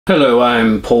Hello,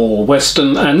 I'm Paul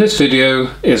Weston, and this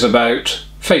video is about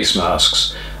face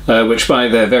masks, which by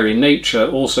their very nature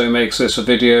also makes this a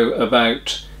video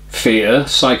about fear,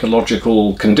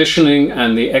 psychological conditioning,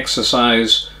 and the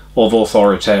exercise of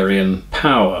authoritarian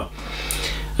power.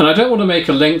 And I don't want to make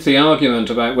a lengthy argument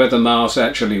about whether masks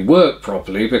actually work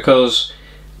properly, because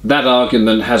that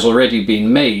argument has already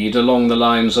been made along the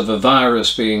lines of a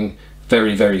virus being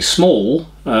very, very small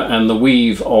and the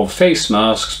weave of face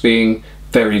masks being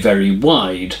very, very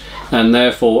wide, and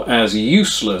therefore as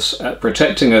useless at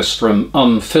protecting us from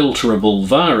unfilterable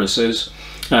viruses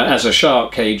as a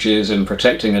shark cage is in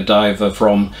protecting a diver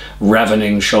from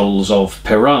ravening shoals of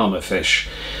piranha fish.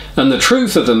 And the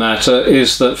truth of the matter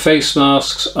is that face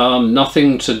masks are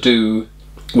nothing to do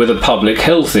with a public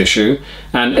health issue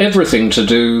and everything to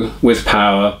do with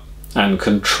power and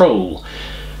control.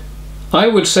 I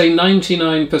would say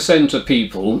 99% of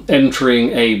people entering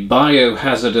a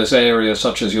biohazardous area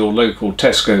such as your local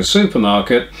Tesco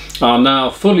supermarket are now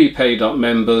fully paid up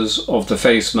members of the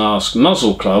Face Mask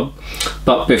Muzzle Club,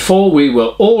 but before we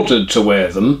were ordered to wear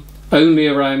them, only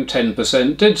around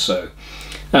 10% did so.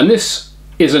 And this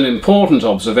is an important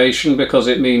observation because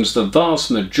it means the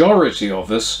vast majority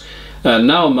of us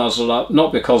now muzzle up,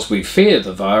 not because we fear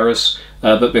the virus,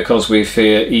 but because we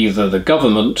fear either the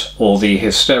government or the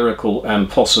hysterical and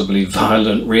possibly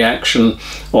violent reaction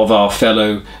of our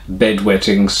fellow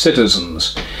bedwetting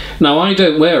citizens. Now, I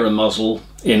don't wear a muzzle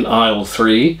in aisle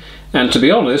 3, and to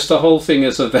be honest, the whole thing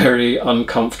is a very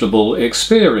uncomfortable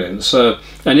experience. An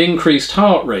increased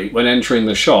heart rate when entering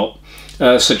the shop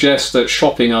suggests that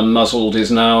shopping unmuzzled is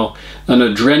now an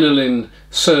adrenaline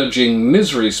surging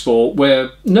misery sport where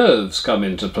nerves come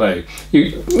into play.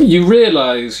 You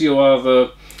realise you are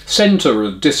the centre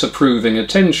of disapproving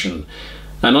attention,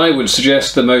 and I would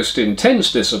suggest the most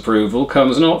intense disapproval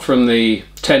comes not from the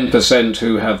 10%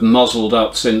 who have muzzled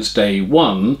up since day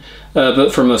one,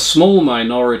 but from a small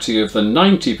minority of the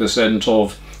 90%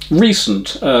 of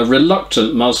recent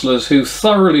reluctant muzzlers who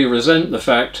thoroughly resent the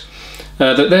fact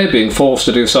that they're being forced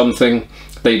to do something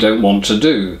they don't want to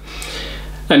do.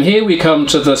 And here we come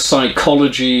to the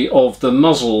psychology of the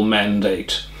muzzle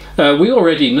mandate. We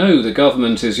already know the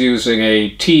government is using a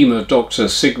team of Dr.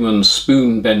 Sigmund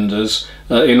Spoonbenders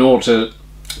in order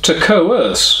to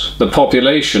coerce the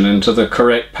population into the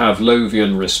correct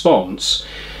Pavlovian response.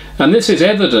 And this is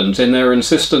evident in their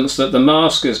insistence that the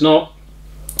mask is not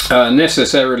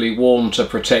necessarily worn to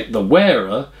protect the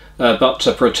wearer, but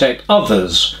to protect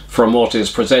others from what is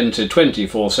presented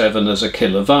 24/7 as a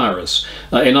killer virus.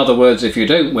 In other words, if you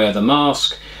don't wear the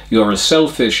mask, you're a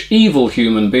selfish, evil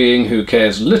human being who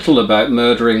cares little about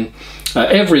murdering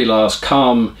every last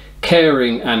calm,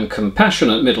 caring and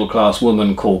compassionate middle-class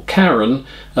woman called Karen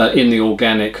in the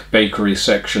organic bakery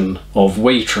section of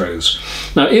Waitrose.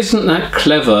 Now, isn't that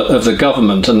clever of the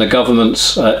government and the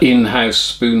government's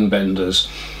in-house spoonbenders?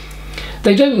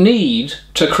 They don't need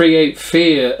to create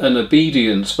fear and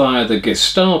obedience via the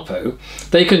Gestapo.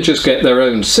 They can just get their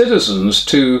own citizens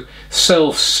to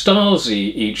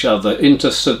self-Stasi each other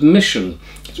into submission.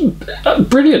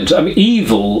 Brilliant. I mean,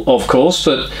 evil, of course,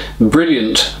 but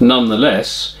brilliant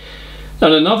nonetheless.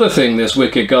 And another thing this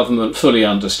wicked government fully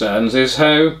understands is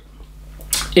how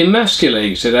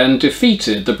emasculated and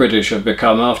defeated the British have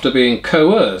become after being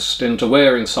coerced into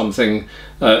wearing something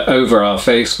over our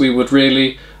face we would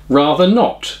really rather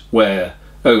not wear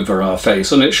over our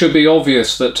face. And it should be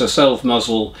obvious that to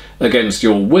self-muzzle against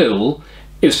your will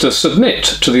is to submit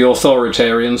to the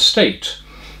authoritarian state.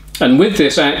 And with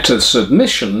this act of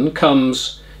submission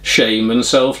comes shame and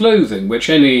self-loathing, which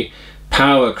any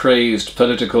power-crazed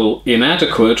political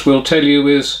inadequate will tell you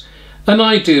is an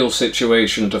ideal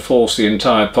situation to force the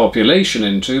entire population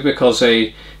into, because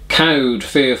a cowed,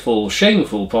 fearful,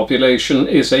 shameful population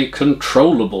is a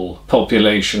controllable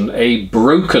population, a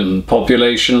broken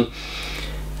population,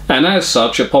 and as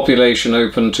such a population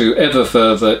open to ever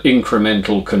further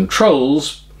incremental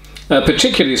controls,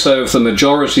 particularly so if the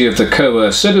majority of the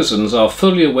coerced citizens are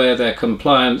fully aware their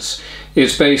compliance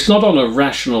is based not on a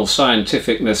rational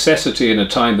scientific necessity in a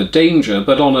time of danger,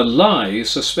 but on a lie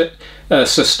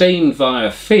sustained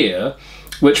via fear,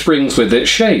 which brings with it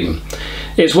shame.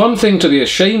 It's one thing to be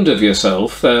ashamed of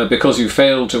yourself because you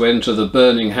failed to enter the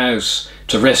burning house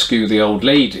to rescue the old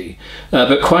lady,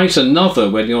 but quite another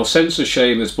when your sense of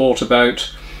shame is brought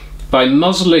about by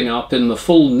muzzling up in the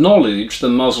full knowledge the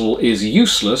muzzle is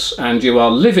useless and you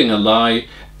are living a lie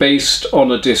based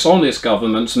on a dishonest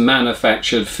government's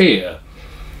manufactured fear,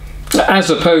 as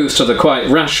opposed to the quite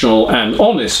rational and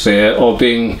honest fear of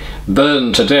being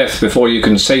burned to death before you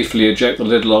can safely eject the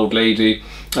little old lady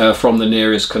from the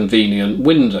nearest convenient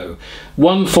window.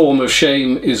 One form of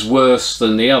shame is worse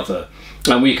than the other,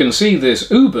 and we can see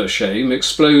this uber shame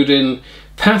explode in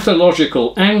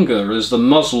pathological anger as the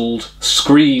muzzled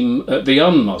scream at the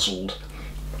unmuzzled.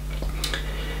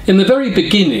 In the very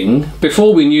beginning,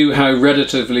 before we knew how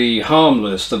relatively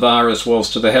harmless the virus was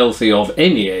to the healthy of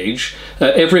any age,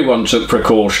 everyone took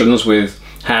precautions with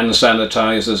hand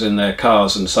sanitizers in their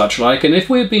cars and such like, and if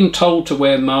we had been told to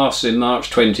wear masks in March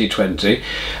 2020,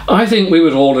 I think we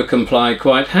would all have complied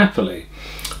quite happily.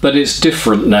 But it's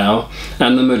different now,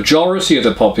 and the majority of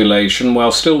the population,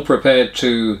 while still prepared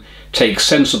to take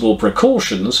sensible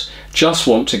precautions, just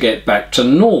want to get back to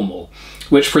normal,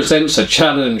 which presents a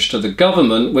challenge to the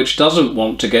government, which doesn't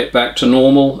want to get back to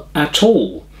normal at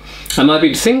all. And I've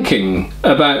been thinking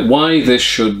about why this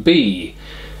should be.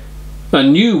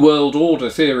 And New World Order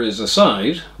theories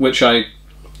aside, which I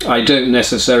don't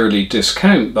necessarily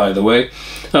discount, by the way,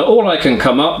 all I can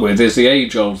come up with is the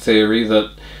age-old theory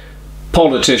that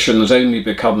politicians only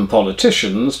become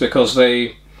politicians because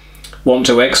they want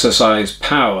to exercise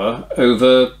power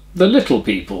over the little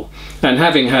people. And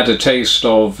having had a taste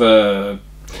of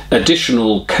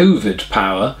additional COVID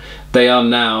power, they are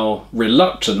now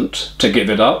reluctant to give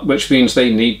it up, which means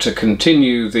they need to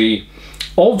continue the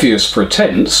obvious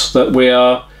pretense that we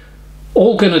are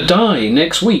all going to die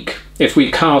next week if we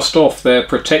cast off their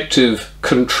protective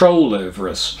control over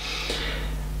us.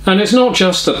 And it's not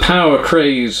just the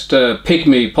power-crazed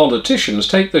pygmy politicians.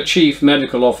 Take the Chief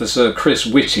Medical Officer Chris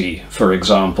Whitty, for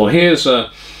example. Here's a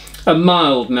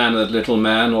mild-mannered little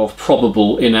man of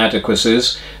probable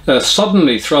inadequacies,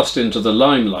 suddenly thrust into the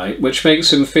limelight, which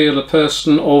makes him feel a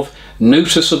person of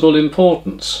noticeable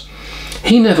importance.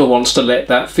 He never wants to let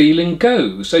that feeling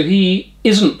go, so he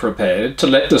isn't prepared to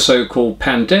let the so-called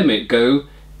pandemic go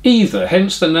either.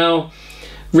 Hence the now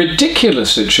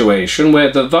ridiculous situation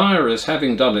where the virus,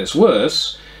 having done its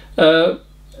worst, but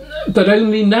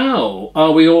only now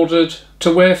are we ordered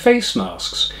to wear face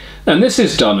masks. And this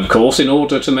is done, of course, in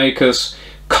order to make us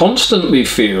constantly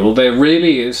feel there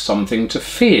really is something to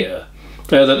fear,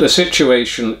 that the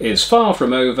situation is far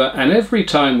from over, and every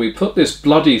time we put this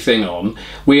bloody thing on,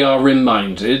 we are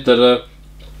reminded that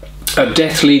a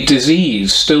deathly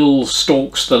disease still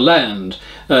stalks the land,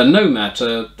 no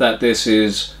matter that this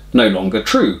is no longer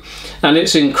true. And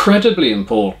it's incredibly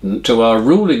important to our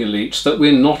ruling elites that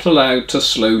we're not allowed to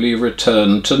slowly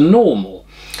return to normal.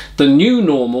 The new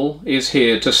normal is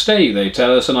here to stay, they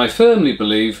tell us, and I firmly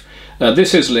believe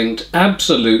this is linked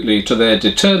absolutely to their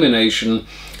determination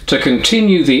to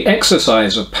continue the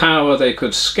exercise of power they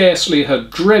could scarcely have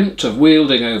dreamt of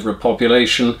wielding over a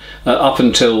population up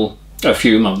until a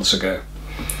few months ago.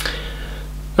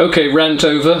 Okay, rant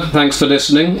over. Thanks for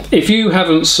listening. If you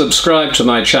haven't subscribed to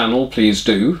my channel, please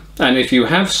do. And if you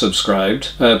have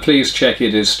subscribed, please check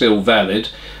it is still valid.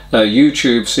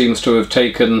 YouTube seems to have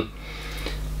taken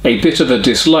a bit of a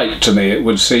dislike to me, it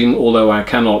would seem, although I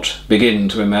cannot begin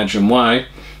to imagine why.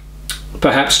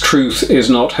 Perhaps truth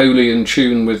is not wholly in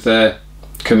tune with their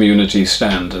community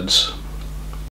standards.